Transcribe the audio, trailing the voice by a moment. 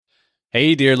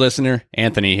Hey, dear listener,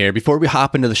 Anthony here. Before we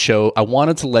hop into the show, I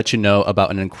wanted to let you know about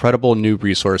an incredible new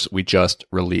resource we just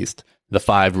released, The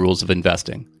 5 Rules of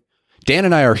Investing. Dan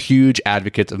and I are huge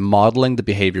advocates of modeling the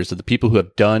behaviors of the people who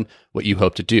have done what you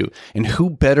hope to do. And who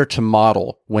better to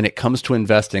model when it comes to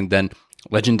investing than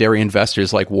legendary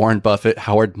investors like Warren Buffett,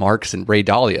 Howard Marks, and Ray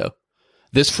Dalio?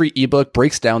 This free ebook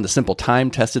breaks down the simple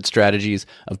time-tested strategies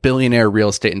of billionaire real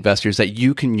estate investors that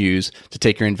you can use to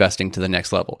take your investing to the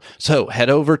next level. So head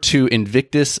over to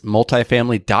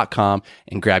invictusmultifamily.com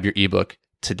and grab your ebook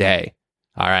today.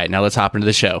 All right, now let's hop into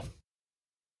the show.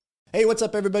 Hey, what's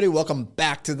up, everybody? Welcome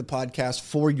back to the podcast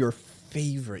for your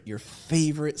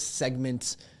favorite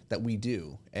segment that we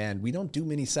do. And we don't do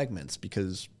many segments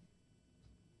because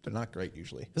they're not great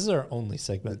usually. This is our only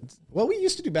segment. Well, we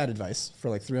used to do bad advice for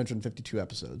like 352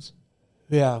 episodes.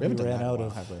 Yeah, we ran out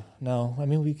of. No, I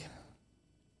mean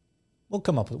we'll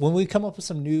come up with when we come up with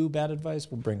some new bad advice,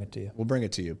 we'll bring it to you. We'll bring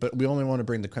it to you, but we only want to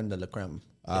bring the creme de la creme.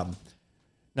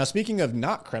 Now, speaking of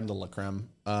not creme de la creme,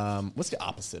 what's the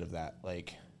opposite of that?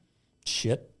 Like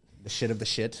shit. The shit of the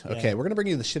shit. Okay, We're gonna bring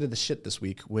you the shit of the shit this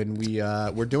week when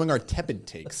we're doing our tepid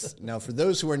takes. Now, for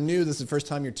those who are new, this is the first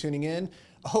time you're tuning in.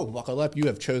 Oh, buckle up! You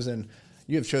have chosen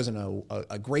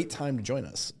a great time to join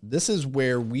us. This is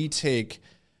where we take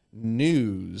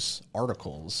news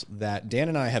articles that Dan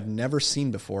and I have never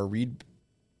seen before. Reed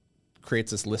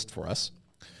creates this list for us,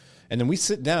 and then we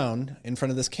sit down in front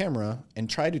of this camera and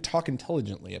try to talk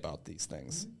intelligently about these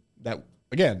things that,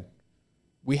 again,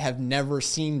 we have never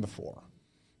seen before.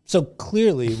 So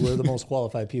clearly, we're the most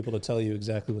qualified people to tell you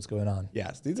exactly what's going on.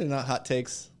 Yes, these are not hot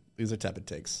takes. These are tepid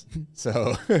takes.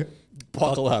 So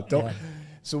buckle up. Don't. Yeah.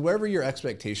 So wherever your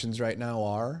expectations right now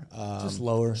are, just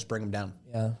lower. Just bring them down.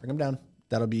 Yeah, bring them down.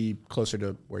 That'll be closer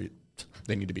to where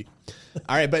they need to be.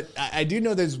 All right, but I do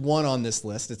know there's one on this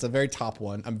list. It's a very top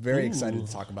one. I'm very excited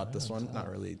to talk about this one.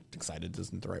 Not really excited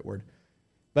isn't the right word,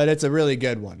 but it's a really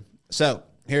good one. So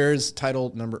here's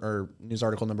news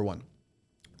article number 1.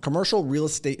 Commercial real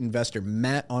estate investor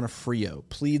Matt Onofrio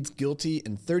pleads guilty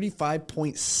in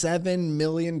 $35.7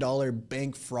 million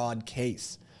bank fraud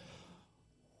case.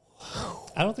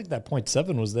 I don't think that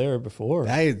 0.7 was there before.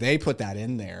 They put that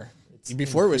in there.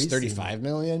 Before increasing. It was 35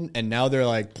 million, and now they're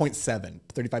like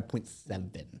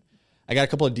 35.7. I got a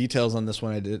couple of details on this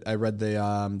one. I read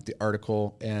the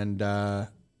article, and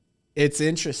it's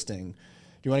interesting.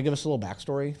 Do you want to give us a little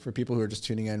backstory for people who are just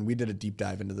tuning in? We did a deep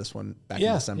dive into this one back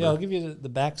in December. Yeah, I'll give you the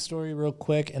backstory real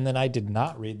quick, and then I did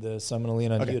not read this, so I'm going to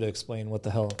lean on you to explain what the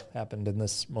hell happened in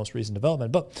this most recent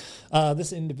development. But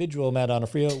this individual, Matt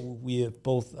Onofrio, we have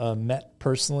both met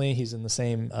personally. He's in the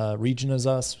same region as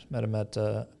us. Met him at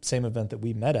same event that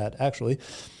we met at, actually.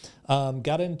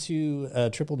 Got into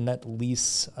triple net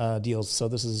lease deals. So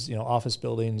this is office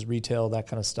buildings, retail, that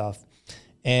kind of stuff,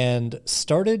 and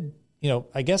started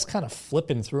I guess kind of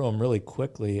flipping through them really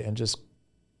quickly and just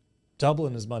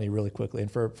doubling his money really quickly. And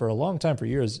for a long time, for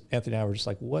years, Anthony and I were just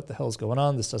like, what the hell is going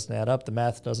on? This doesn't add up. The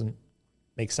math doesn't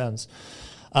make sense.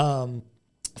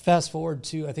 Fast forward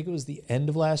to, I think it was the end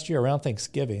of last year, around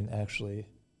Thanksgiving, actually.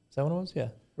 Is that when it was? Yeah.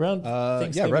 Around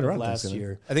Thanksgiving right around last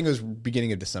year. I think it was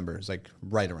beginning of December. It was like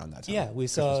right around that time. Yeah, we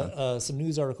saw some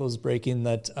news articles breaking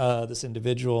that this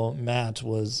individual, Matt,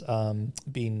 was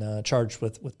being charged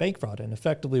with bank fraud. And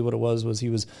effectively what it was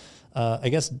he was, I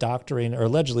guess, doctoring, or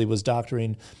allegedly was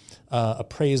doctoring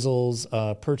appraisals,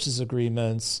 purchase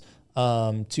agreements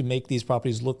to make these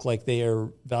properties look like they are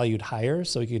valued higher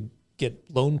so he could get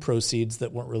loan proceeds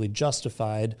that weren't really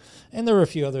justified. And there were a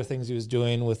few other things he was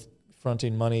doing with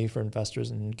fronting money for investors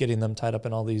and getting them tied up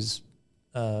in all these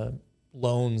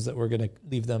loans that were going to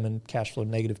leave them in cash flow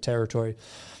negative territory.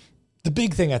 The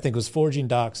big thing, I think, was forging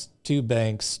docs to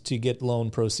banks to get loan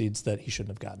proceeds that he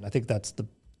shouldn't have gotten. I think that's the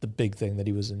big thing that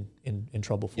he was in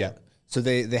trouble for. Yeah. So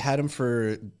they had him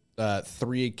for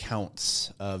 3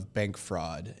 counts of bank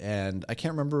fraud. And I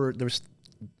can't remember,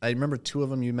 I remember 2 of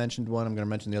them. You mentioned one. I'm going to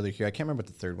mention the other here. I can't remember what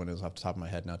the third one is off the top of my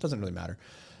head now. It doesn't really matter.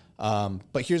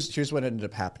 But here's what ended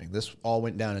up happening. This all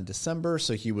went down in December,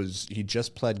 so he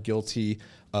just pled guilty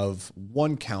of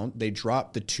 1 count. They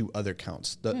dropped the 2 other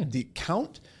counts. The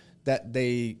count that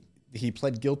he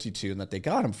pled guilty to and that they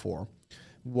got him for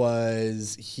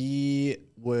was he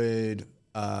would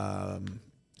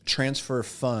transfer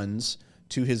funds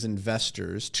to his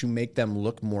investors to make them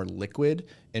look more liquid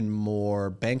and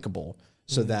more bankable.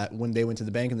 So that when they went to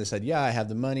the bank and they said, yeah, I have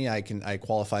the money, I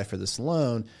qualify for this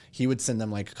loan, he would send them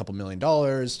like a couple $1 million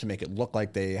to make it look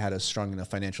like they had a strong enough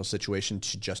financial situation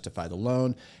to justify the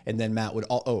loan. And then Matt would,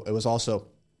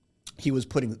 he was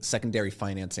putting secondary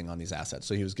financing on these assets.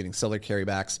 So he was getting seller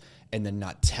carrybacks and then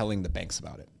not telling the banks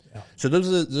about it. So those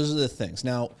are the things.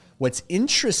 Now, what's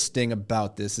interesting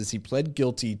about this is he pled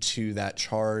guilty to that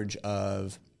charge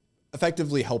of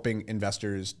effectively helping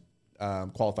investors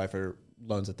qualify for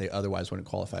loans that they otherwise wouldn't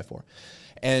qualify for.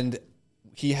 And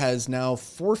he has now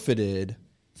forfeited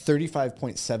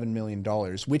 $35.7 million,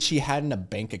 which he had in a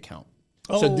bank account.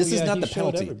 So this is not the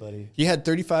penalty. Everybody. He had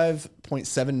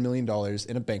 $35.7 million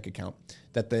in a bank account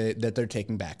that they're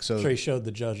taking back. So I'm sure he showed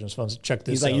the judge on his phone. Check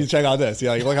this he's out. like, you check out this.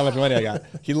 Yeah, look how much money I got.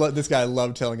 This guy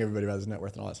loved telling everybody about his net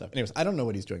worth and all that stuff. Anyways, I don't know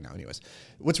what he's doing now. Anyways,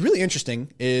 what's really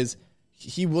interesting is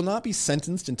he will not be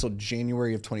sentenced until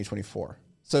January of 2024.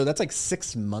 So that's like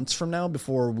 6 months from now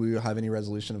before we have any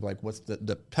resolution of like what's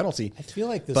the penalty. I feel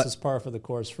like this is par for the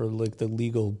course for like the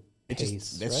legal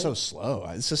pace. It's so slow.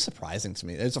 It's just surprising to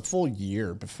me. It's a full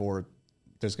year before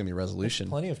there's going to be a resolution.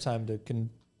 Plenty of time to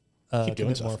keep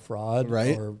doing more fraud,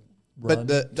 right? Or but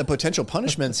the potential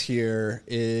punishments here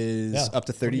is up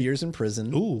to 30 years in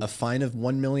prison, a fine of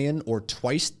 $1 million, or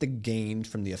twice the gain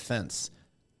from the offense.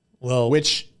 Well,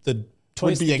 which the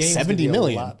would be like 70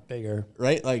 million, a lot bigger,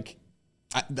 right? Like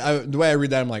the way I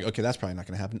read that, I'm like, okay, that's probably not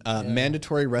going to happen.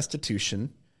 Mandatory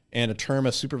restitution and a term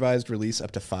of supervised release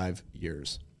up to 5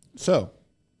 years. So,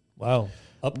 wow,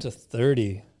 up to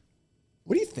 30.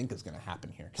 What do you think is going to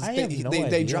happen here? I have no idea.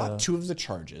 They dropped 2 of the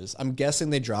charges. I'm guessing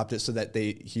they dropped it so that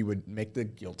he would make the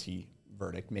guilty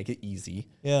verdict, make it easy.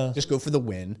 Yeah, just go for the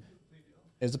win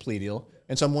as a plea deal.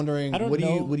 And so I'm wondering, what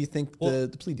do you think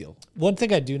the plea deal? One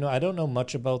thing I do know, I don't know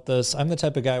much about this. I'm the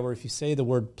type of guy where if you say the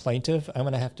word plaintiff, I'm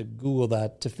going to have to Google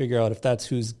that to figure out if that's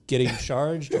who's getting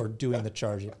charged or doing the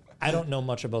charging. I don't know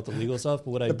much about the legal stuff,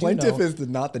 but the plaintiff is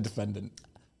not the defendant.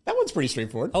 That one's pretty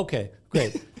straightforward. Okay,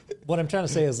 great. What I'm trying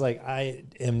to say is like I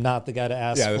am not the guy to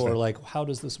ask for like how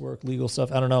does this work, legal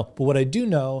stuff. I don't know. But what I do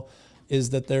know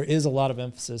is that there is a lot of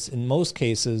emphasis in most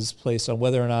cases placed on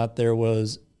whether or not there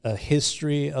was a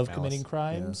history of committing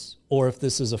crimes or if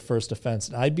this is a first offense.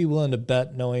 And I'd be willing to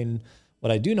bet, knowing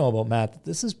what I do know about Matt, that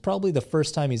this is probably the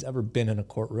first time he's ever been in a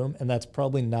courtroom, and that's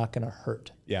probably not going to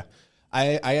hurt. Yeah.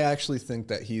 I actually think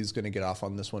that he's going to get off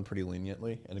on this one pretty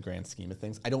leniently in the grand scheme of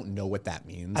things. I don't know what that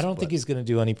means. I don't think he's going to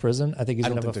do any prison. I think he's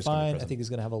going to have a fine. I think he's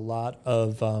going to have a lot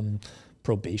of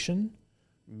probation.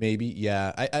 Maybe,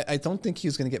 yeah. I don't think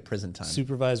he's going to get prison time.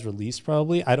 Supervised release,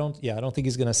 probably. I don't think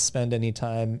he's going to spend any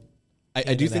time.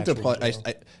 I do think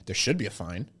there should be a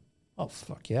fine. Oh,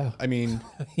 fuck yeah. I mean,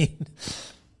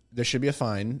 there should be a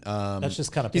fine. That's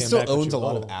just kind of. He still owns a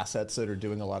lot of assets that are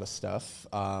doing a lot of stuff.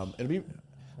 It'll be.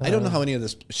 I don't know how any of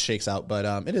this shakes out,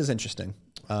 but it is interesting.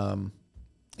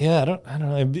 Yeah, I don't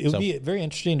know. It would be very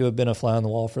interesting to have been a fly on the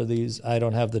wall for these. I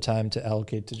don't have the time to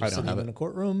allocate to just sitting in a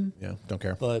courtroom. Yeah, don't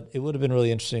care. But it would have been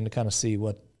really interesting to kind of see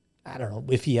what, I don't know,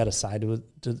 if he had a side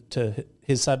to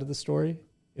his side of the story,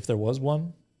 if there was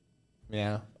one.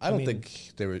 Yeah, I don't think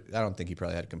he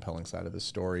probably had a compelling side of his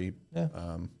story. Yeah.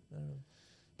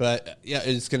 But yeah,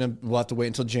 we'll have to wait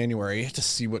until January to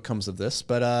see what comes of this.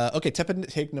 But okay,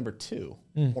 take number 2,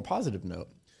 more positive note.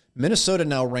 Minnesota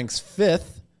now ranks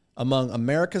 5th among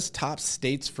America's top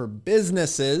states for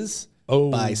businesses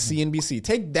by CNBC.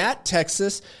 Take that,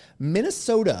 Texas.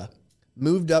 Minnesota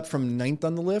moved up from 9th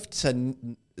on the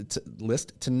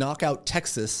list to knock out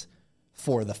Texas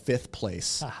for the 5th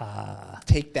place.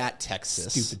 Take that,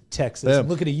 Texas. Stupid Texas. I'm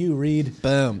looking at you, Reed.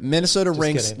 Boom. Minnesota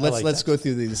ranks. Kidding. Let's go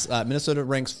through these. Minnesota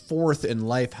ranks 4th in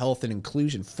life, health, and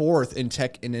inclusion. 4th in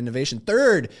tech and innovation.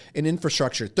 3rd in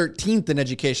infrastructure. 13th in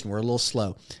education. We're a little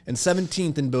slow. And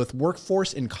 17th in both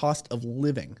workforce and cost of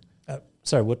living.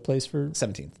 Sorry, what place for?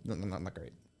 17th. No, not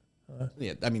great.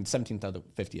 Yeah, I mean 17th out of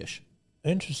 50-ish.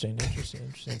 Interesting.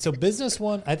 So we've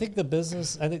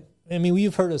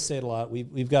heard us say it a lot.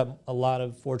 We've got a lot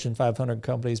of Fortune 500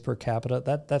 companies per capita.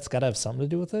 That's got to have something to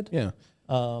do with it. Yeah.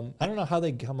 I don't know how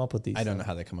they come up with these. I don't know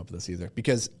how they come up with this either.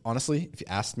 Because honestly, if you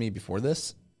asked me before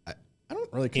this, I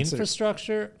don't really consider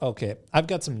infrastructure. Okay, I've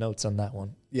got some notes on that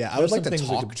one. Yeah, I would like to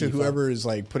talk to whoever is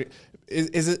like putting.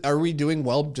 Is it? Are we doing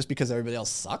well just because everybody else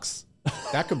sucks?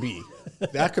 That could be.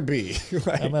 That could be.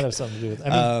 That might have something to do with it.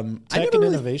 I mean, tech and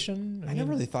innovation. I never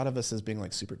really thought of us as being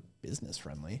like super business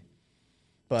friendly.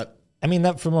 But I mean,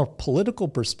 that from a political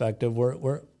perspective,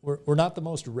 we're not the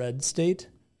most red state.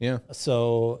 Yeah.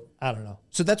 So I don't know.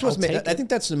 So that's what's I think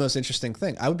that's the most interesting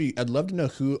thing. I'd love to know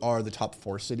who are the top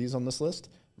 4 cities on this list.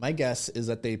 My guess is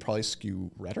that they probably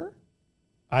skew redder.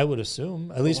 I would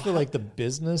assume, at least for like the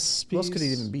business piece. What else could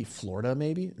it even be? Florida,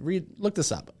 maybe? Look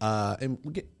this up.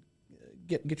 And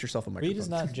get yourself a microphone. Reed is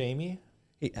not Jamie.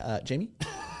 Hey, Jamie?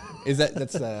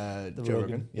 That's Joe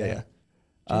Rogan. Yeah.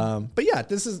 But yeah,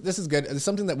 this is good. It's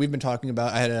something that we've been talking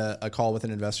about. I had a call with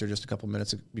an investor just a couple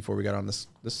minutes before we got on this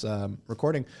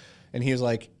recording, And he was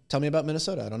like, tell me about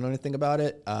Minnesota. I don't know anything about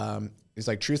it. He's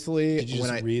like, truthfully, Did you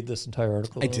just read this entire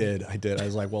article? I did. I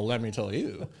was like, well, let me tell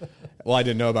you. Well, I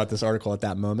didn't know about this article at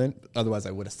that moment. Otherwise,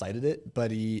 I would have cited it. But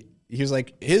he was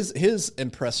like, his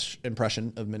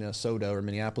impression of Minnesota or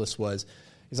Minneapolis was,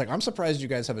 he's like, I'm surprised you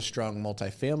guys have a strong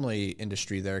multifamily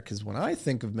industry there, because when I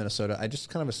think of Minnesota, I just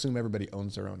kind of assume everybody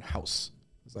owns their own house.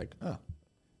 It's like, oh,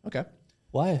 okay.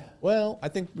 Why? Well, I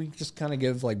think we just kind of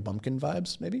give like bumpkin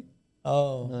vibes, maybe.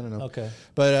 Oh, I don't know. Okay.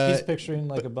 But he's picturing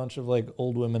like a bunch of like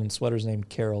old women in sweaters named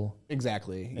Carol.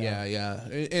 exactly. Yeah.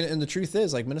 And the truth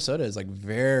is, like, Minnesota is like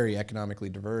very economically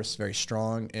diverse, very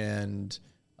strong, and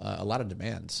a lot of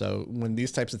demand. So when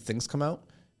these types of things come out,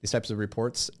 these types of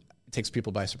reports, it takes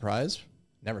people by surprise.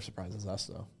 Never surprises us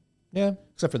though. Yeah.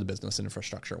 Except for the business and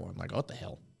infrastructure one. Like, what the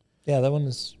hell? Yeah, that one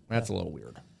is. That's a little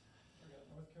weird.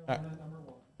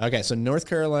 Okay, so North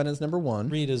Carolina is number 1.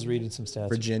 Reed is reading some stats.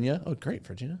 Virginia. Oh, great.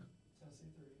 Virginia.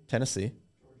 Tennessee.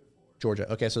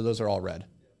 Georgia. Okay, so those are all red.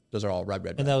 Those are all red.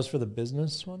 And that was for the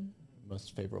business one?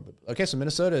 Most favorable. Okay, so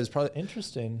Minnesota is probably...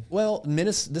 Interesting. Well,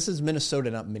 this is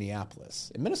Minnesota, not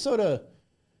Minneapolis. And Minnesota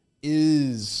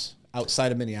is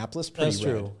outside of Minneapolis pretty That's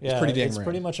red. true. It's Yeah, pretty dang it's red.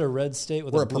 pretty much a red state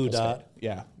with We're a blue purple dot. state.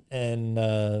 Yeah. And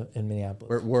in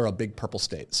Minneapolis. We're a big purple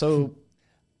state. So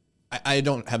I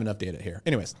don't have enough data here.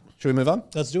 Anyways, should we move on?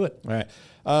 Let's do it. All right.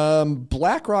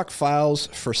 BlackRock files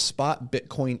for spot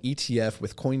Bitcoin ETF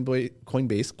with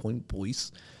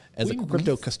Coinbase as a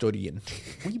crypto custodian.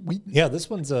 Yeah, this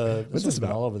one's What's this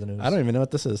about? all over the news. I don't even know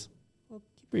what this is.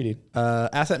 Keep reading.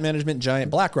 Asset management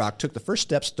giant BlackRock took the first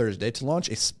steps Thursday to launch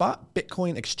a spot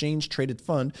Bitcoin exchange traded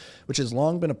fund, which has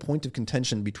long been a point of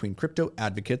contention between crypto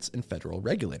advocates and federal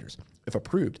regulators. If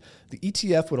approved, the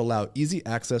ETF would allow easy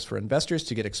access for investors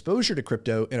to get exposure to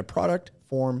crypto in a product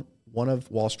from one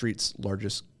of Wall Street's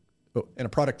largest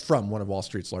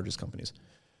companies.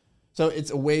 So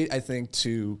it's a way, I think,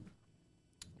 to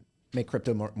make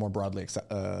crypto more broadly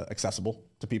accessible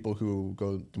to people who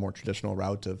go the more traditional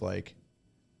route of like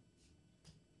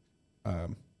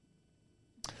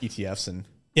ETFs and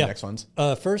index funds.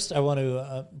 First, I want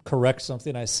to correct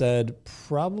something I said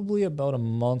probably about a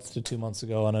month to 2 months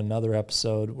ago on another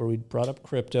episode where we brought up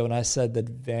crypto, and I said that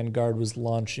Vanguard was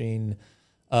launching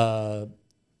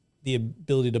the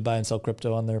ability to buy and sell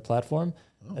crypto on their platform.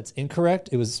 Oh. That's incorrect.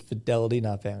 It was Fidelity,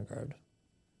 not Vanguard.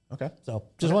 Okay. So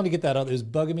just wanted to get that out. It was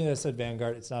bugging me that I said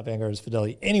Vanguard. It's not Vanguard, it's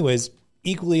Fidelity. Anyways,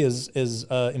 equally as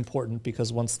important,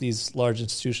 because once these large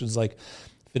institutions like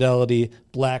Fidelity,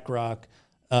 BlackRock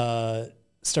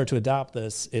start to adopt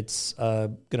this, it's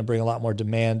going to bring a lot more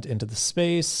demand into the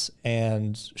space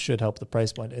and should help the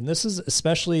price point. And this is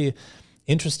especially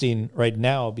interesting right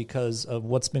now because of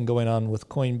what's been going on with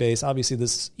Coinbase. Obviously,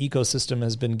 this ecosystem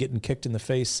has been getting kicked in the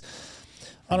face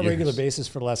on a regular basis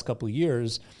for the last couple of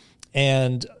years.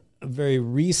 And very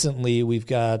recently, we've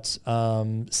got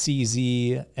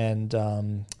CZ and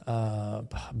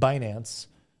Binance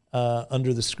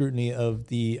under the scrutiny of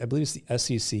I believe it's the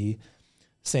SEC,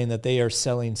 saying that they are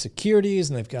selling securities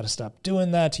and they've got to stop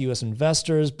doing that to U.S.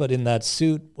 investors. But in that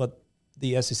suit, what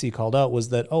the SEC called out was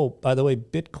that, oh, by the way,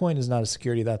 Bitcoin is not a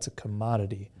security, that's a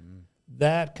commodity.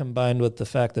 That combined with the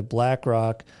fact that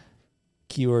BlackRock,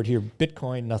 keyword here,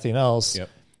 Bitcoin, nothing else,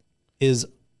 is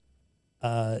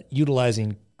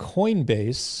utilizing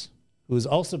Coinbase, who has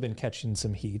also been catching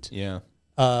some heat. Yeah.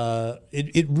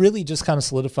 It really just kind of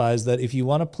solidifies that if you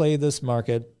want to play this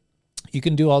market, you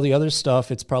can do all the other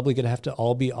stuff. It's probably going to have to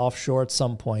all be offshore at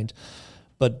some point.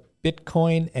 But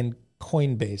Bitcoin and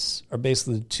Coinbase are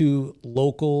basically the two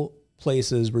local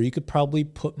places where you could probably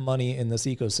put money in this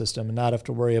ecosystem and not have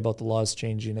to worry about the laws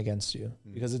changing against you.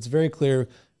 Because it's very clear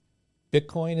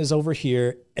Bitcoin is over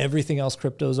here, everything else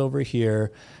crypto is over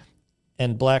here,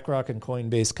 and BlackRock and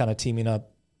Coinbase kind of teaming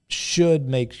up should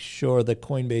make sure that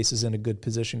Coinbase is in a good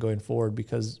position going forward,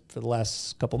 because for the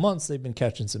last couple months they've been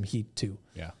catching some heat too.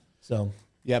 Yeah. So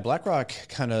yeah, BlackRock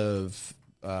kind of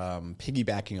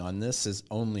piggybacking on this is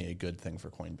only a good thing for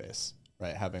Coinbase,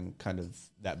 right? Having kind of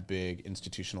that big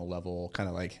institutional level kind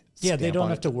of like they don't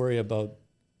have to worry about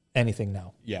anything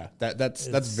now. Yeah, that's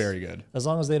very good. As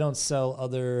long as they don't sell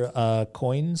other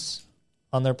coins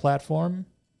on their platform,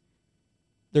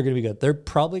 they're going to be good. They're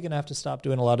probably going to have to stop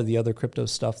doing a lot of the other crypto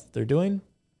stuff that they're doing.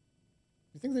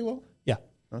 You think they will? Yeah.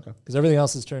 Okay. Because everything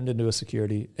else is turned into a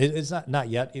security. It's not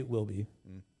yet. It will be.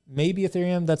 Maybe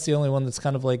Ethereum. That's the only one that's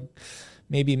kind of like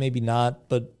maybe not.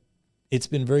 But it's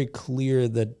been very clear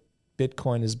that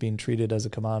Bitcoin is being treated as a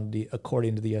commodity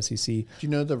according to the SEC. Do you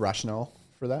know the rationale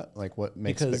for that? Like what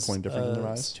makes Bitcoin different than the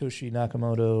rest? Satoshi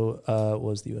Nakamoto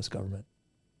was the U.S. government.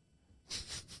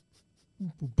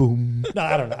 boom. No,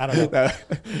 I don't know.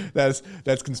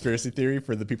 That's conspiracy theory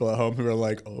for the people at home who are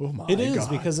like, oh my God. It is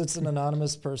because it's an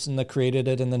anonymous person that created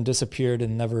it and then disappeared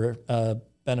and never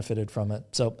benefited from it.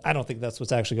 So I don't think that's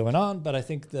what's actually going on, but I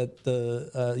think that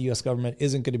the U.S. government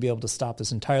isn't going to be able to stop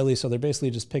this entirely. So they're basically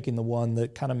just picking the one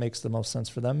that kind of makes the most sense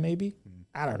for them, maybe.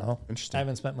 I don't know. Interesting. I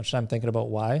haven't spent much time thinking about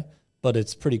why, but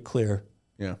it's pretty clear.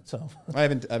 Yeah. So I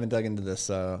haven't dug into this,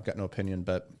 got no opinion,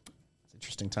 but it's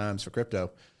interesting times for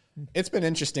crypto. It's been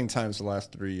interesting times the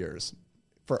last 3 years.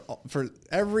 For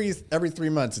every 3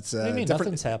 months, it's different.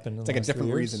 Nothing's happened. It's like a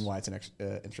different reason why it's an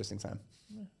interesting time.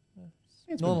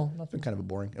 It's normal. been kind of a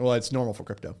boring. Well, it's normal for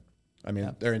crypto. I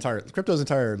mean, crypto's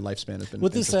entire lifespan has been.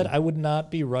 With this said, I would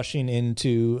not be rushing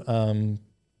into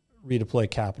redeploy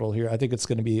capital here. I think it's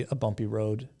going to be a bumpy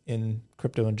road in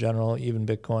crypto in general, even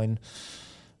Bitcoin.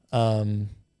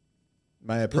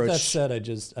 My approach. With that said,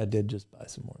 I did just buy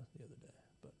some more the other day.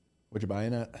 But what'd you buy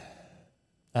in at?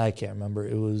 I can't remember.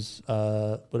 It was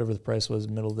whatever the price was,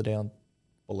 middle of the day on.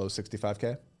 Below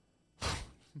 65K.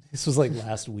 This was like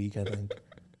last week, I think.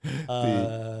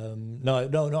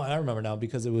 No, I remember now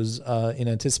because it was in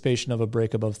anticipation of a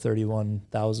break above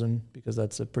 31,000 because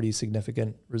that's a pretty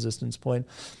significant resistance point.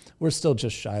 We're still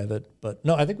just shy of it, but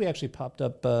no, I think we actually popped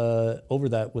up over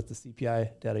that with the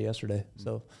CPI data yesterday.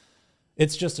 So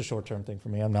it's just a short-term thing for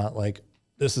me. I'm not like,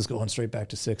 this is going straight back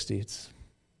to 60. It's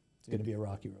going to be a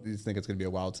rocky road. Do you think it's going to be a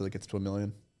while until it gets to $1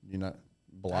 million? You're not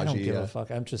Balaji? I don't give a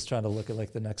fuck. I'm just trying to look at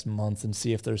like the next month and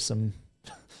see if there's some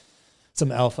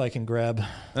alpha I can grab.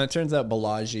 And it turns out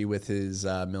Balaji with his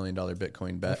 $1 million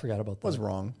Bitcoin bet I forgot about that. was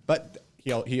wrong, but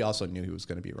he also knew he was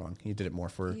going to be wrong. He did it more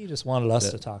for He just wanted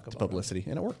us to talk about publicity,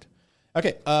 and it worked.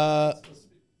 Okay.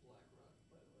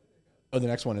 The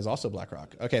next one is also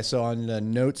BlackRock. Okay, so on the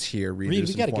notes here, Reed,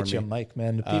 we got to get you a mic,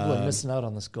 man. The people are missing out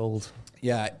on this gold.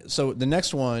 Yeah. So the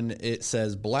next one, it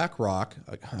says BlackRock.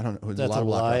 I don't know. That's a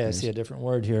lie. I see a different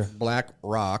word here.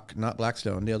 BlackRock, not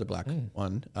Blackstone, the other black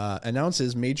one,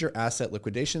 announces major asset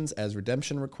liquidations as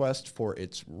redemption requests for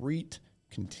its REIT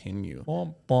continue.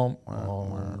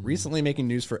 Recently making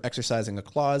news for exercising a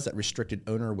clause that restricted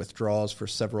owner withdrawals for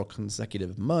several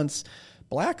consecutive months.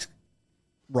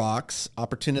 BlackRock's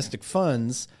opportunistic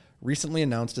funds recently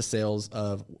announced a sales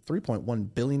of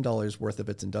 $3.1 billion worth of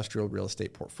its industrial real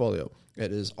estate portfolio.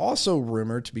 It is also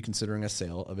rumored to be considering a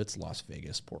sale of its Las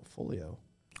Vegas portfolio.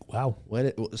 Wow.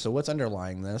 So what's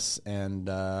underlying this? And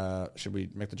should we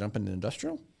make the jump into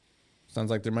industrial? Sounds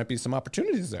like there might be some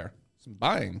opportunities there. Some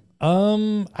buying.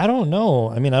 I don't know.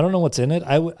 I mean, I don't know what's in it.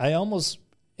 I almost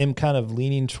am kind of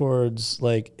leaning towards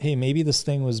like, hey, maybe this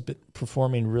thing was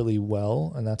performing really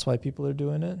well, and that's why people are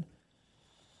doing it.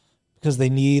 Because they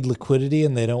need liquidity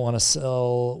and they don't want to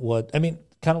sell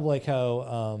kind of like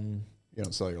how you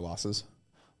don't sell your losses.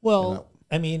 Well,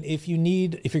 I mean, if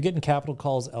you're getting capital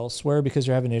calls elsewhere because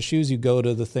you're having issues, you go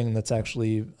to the thing that's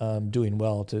actually doing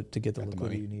well to get the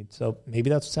liquidity you need. So maybe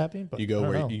that's what's happening. But you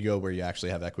go where you actually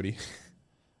have equity.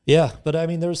 Yeah, but I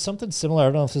mean, there was something similar. I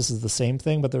don't know if this is the same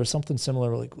thing, but there was something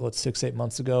similar like 6-8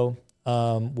 months ago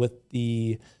with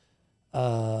the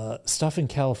stuff in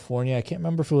California. I can't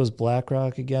remember if it was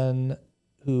BlackRock again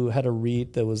who had a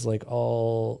REIT that was like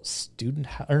all student.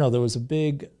 Or no, there was a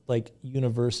big like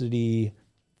university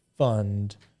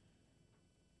fund.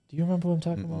 Do you remember what I'm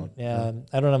talking about? Yeah,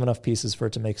 I don't have enough pieces for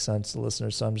it to make sense to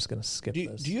listeners, so I'm just going to skip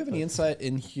this. Do you have any insight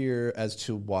in here as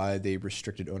to why they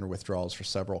restricted owner withdrawals for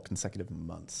several consecutive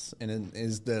months? And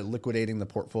is the liquidating the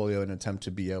portfolio an attempt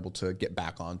to be able to get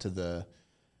back onto the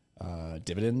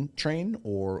dividend train,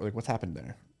 or like what's happened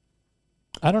there?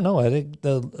 I don't know. I think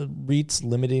the REITs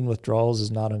limiting withdrawals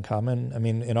is not uncommon. I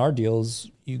mean, in our deals,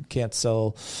 you can't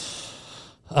sell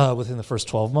within the first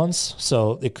 12 months.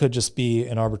 So it could just be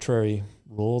an arbitrary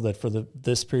rule that for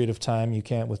this period of time you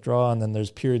can't withdraw, and then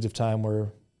there's periods of time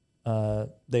where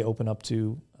they open up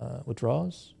to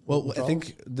withdrawals. Well, I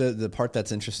think the part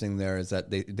that's interesting there is that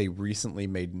they recently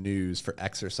made news for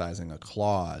exercising a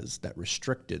clause that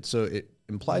restricted. So it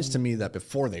implies to me that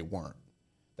before they weren't.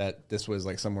 That this was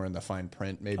like somewhere in the fine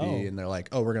print maybe, and they're like,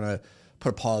 oh, we're going to put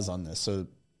a pause on this. So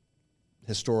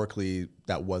historically,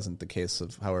 that wasn't the case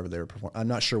of however they were performing. I'm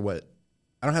not sure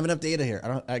I don't have enough data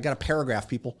here. I got a paragraph,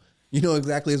 people. You know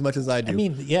exactly as much as I do. I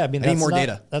need more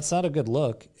data. That's not a good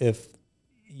look if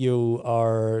you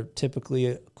are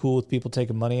typically cool with people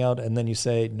taking money out and then you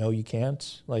say, no, you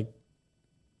can't. Like,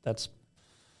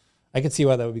 I could see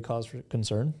why that would be cause for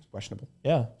concern. It's questionable.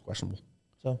 Yeah. Questionable.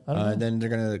 So I don't know. Then they're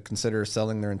going to consider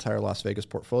selling their entire Las Vegas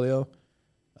portfolio.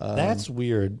 That's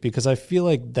weird because I feel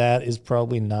like that is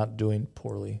probably not doing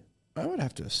poorly. I would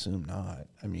have to assume not.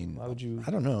 I mean, why would you? I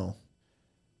don't know.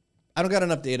 I don't got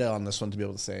enough data on this one to be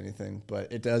able to say anything,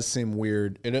 but it does seem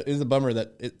weird. It is a bummer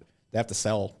that they have to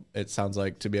sell, it sounds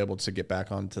like, to be able to get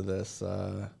back onto this,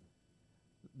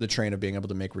 the train of being able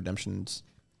to make redemptions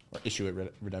or issue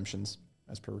redemptions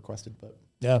as per requested. But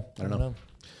yeah, I don't know.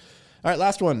 All right,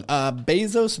 last one.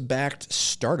 Bezos-backed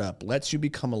startup lets you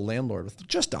become a landlord with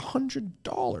just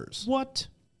 $100. What?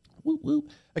 Woo woo.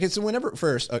 Okay, so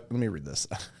first, let me read this.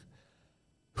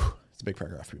 It's a big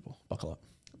paragraph, people. Buckle up.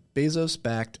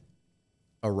 Bezos-backed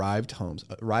Arrived Homes.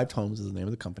 Arrived Homes is the name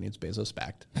of the company. It's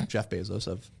Bezos-backed. Jeff Bezos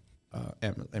of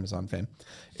Amazon fame.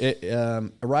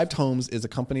 Arrived Homes is a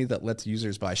company that lets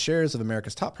users buy shares of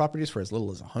America's top properties for as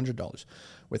little as $100.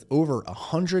 With over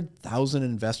 100,000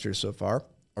 investors so far,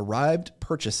 Arrived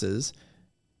purchases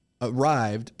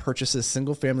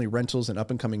single-family rentals in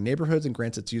up-and-coming neighborhoods and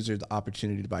grants its users the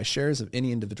opportunity to buy shares of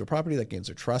any individual property that gains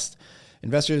their trust.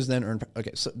 Investors then earn...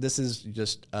 Okay, so this is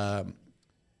just a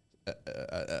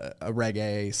Reg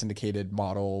A syndicated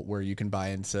model where you can buy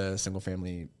into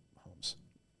single-family homes.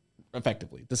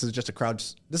 Effectively, this is just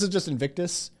This is just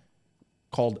Invictus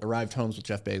called Arrived Homes with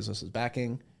Jeff Bezos'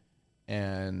 backing,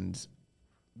 and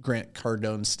Grant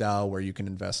Cardone style where you can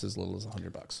invest as little as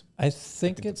 $100. I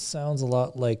think it sounds a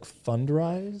lot like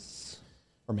Fundrise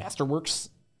or Masterworks.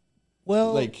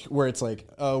 Well, like where it's like,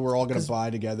 oh, we're all going to buy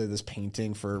together this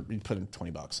painting for, you put in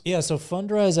 $20. Yeah. So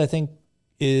Fundrise, I think,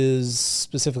 is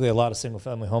specifically a lot of single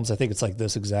family homes. I think it's like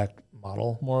this exact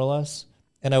model, more or less.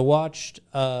 And I watched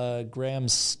Graham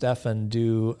Stephan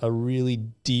do a really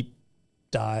deep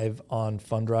dive on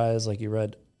Fundrise. Like, he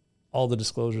read all the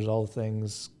disclosures, all the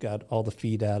things, got all the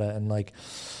fee data. And like,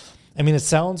 I mean, it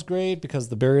sounds great because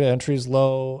the barrier to entry is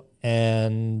low.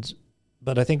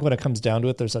 But I think when it comes down to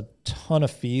it, there's a ton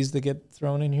of fees that get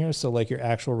thrown in here. So like your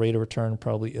actual rate of return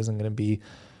probably isn't going to be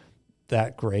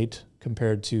that great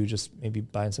compared to just maybe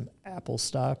buying some Apple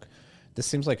stock. This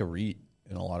seems like a REIT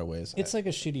in a lot of ways. It's like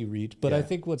a shitty REIT, but yeah. I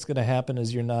think what's going to happen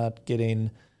is you're not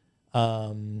getting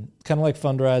kind of like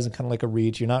Fundrise and kind of like a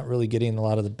REIT. You're not really getting a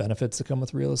lot of the benefits that come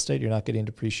with real estate. You're not getting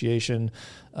depreciation.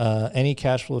 Any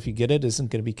cash flow, if you get it,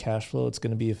 isn't going to be cash flow. It's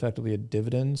going to be effectively a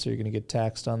dividend. So you're going to get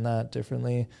taxed on that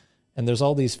differently. And there's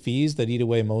all these fees that eat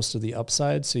away most of the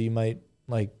upside. So you might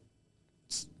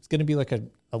it's going to be like a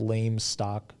lame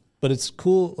stock. But it's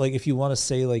cool, like if you want to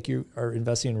say like you are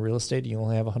investing in real estate and you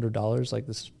only have $100, like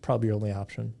this is probably your only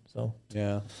option. So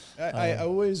yeah, I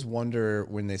always wonder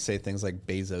when they say things like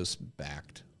Bezos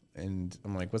backed, and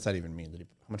I'm like, what's that even mean? How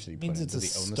much did he put in? Means it's Does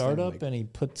a he own startup, this and he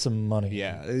put some money.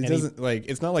 Yeah, it doesn't like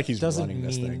it's not like he's running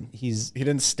this thing. He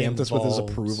didn't stamp this with his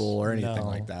approval or anything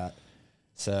like that.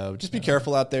 So just be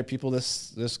careful out there, people.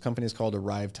 This company is called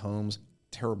Arrived Homes.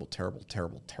 Terrible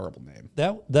name.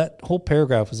 That whole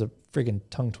paragraph was a freaking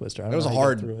tongue twister. It was a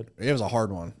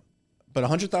hard one, but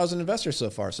 100,000 investors so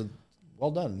far. So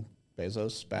well done,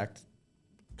 Bezos backed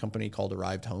company called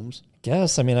Arrived Homes.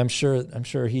 Yes, I mean I'm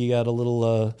sure he got a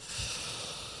little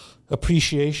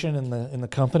appreciation in the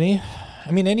company. I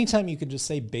mean, anytime you can just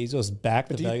say Bezos backed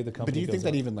the value of the company. But do you think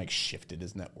that even like shifted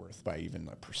his net worth by even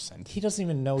a percent? He doesn't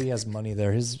even know he has money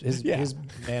there. His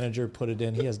manager put it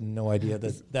in. He has no idea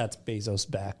that that's Bezos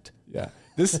backed. Yeah.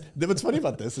 What's funny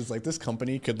about this is like this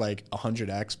company could like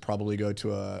 100x probably go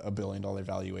to a $1 billion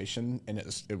valuation, and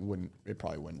it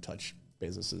probably wouldn't touch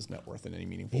Bezos's net worth in any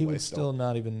meaningful way. He would still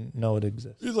not even know it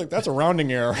exists. He's like, that's a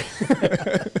rounding error.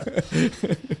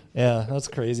 Yeah, that's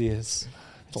crazy. It's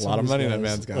a lot of money that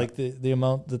man's got. Like the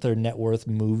amount that their net worth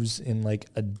moves in like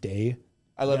a day.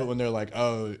 I love it when they're like,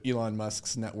 oh, Elon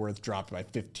Musk's net worth dropped by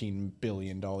 $15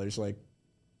 billion. Like,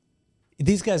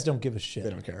 these guys don't give a shit. They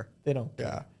don't care. They don't care.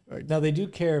 Yeah. Like, now, they do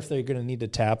care if they're going to need to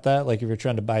tap that. Like, if you're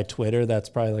trying to buy Twitter, that's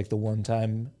probably like the one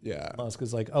time Musk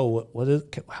is like, oh,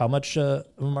 how much of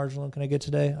a marginal loan can I get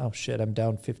today? Oh, shit, I'm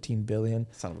down $15 billion.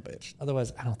 Son of a bitch.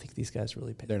 Otherwise, I don't think these guys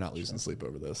really pay. They're not losing sleep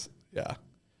over this. Yeah.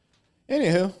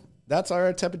 Anywho, that's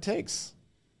our tepid takes.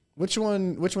 Which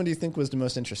one do you think was the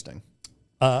most interesting?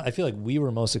 I feel like we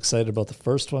were most excited about the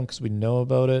first one because we know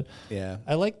about it. Yeah.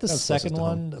 I like the second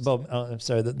one. I'm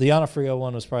sorry. The Onofrio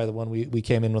one was probably the one we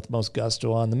came in with most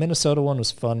gusto on. The Minnesota one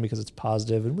was fun because it's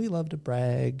positive and we love to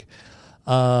brag.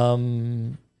 Yeah, I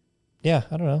don't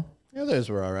know. Yeah, those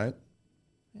were all right.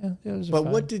 Yeah, those are But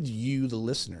fine. what did you, the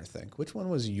listener, think? Which one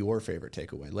was your favorite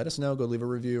takeaway? Let us know. Go leave a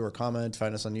review or comment.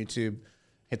 Find us on YouTube.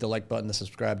 Hit the like button, the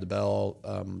subscribe, the bell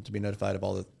to be notified of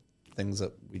all the things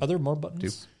that we do. Are there more buttons?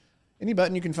 Do. Any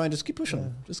button you can find, just keep pushing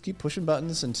them. Just keep pushing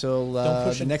buttons until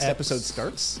the next episode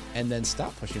starts, and then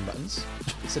stop pushing buttons.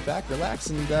 Sit back, relax,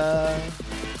 and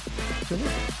feel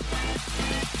it.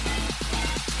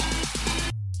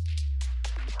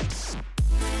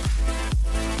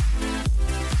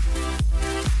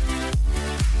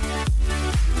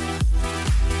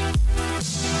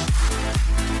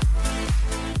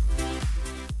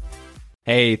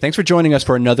 Hey, thanks for joining us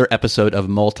for another episode of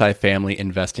Multifamily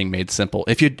Investing Made Simple.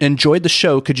 If you enjoyed the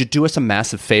show, could you do us a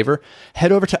massive favor?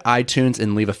 Head over to iTunes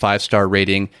and leave a 5-star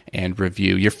rating and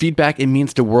review. Your feedback, it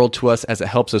means the world to us as it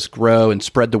helps us grow and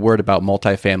spread the word about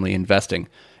multifamily investing.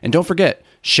 And don't forget,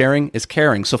 sharing is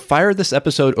caring. So fire this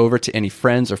episode over to any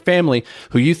friends or family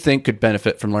who you think could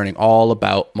benefit from learning all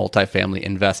about multifamily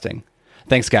investing.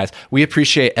 Thanks, guys. We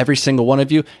appreciate every single one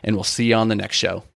of you, and we'll see you on the next show.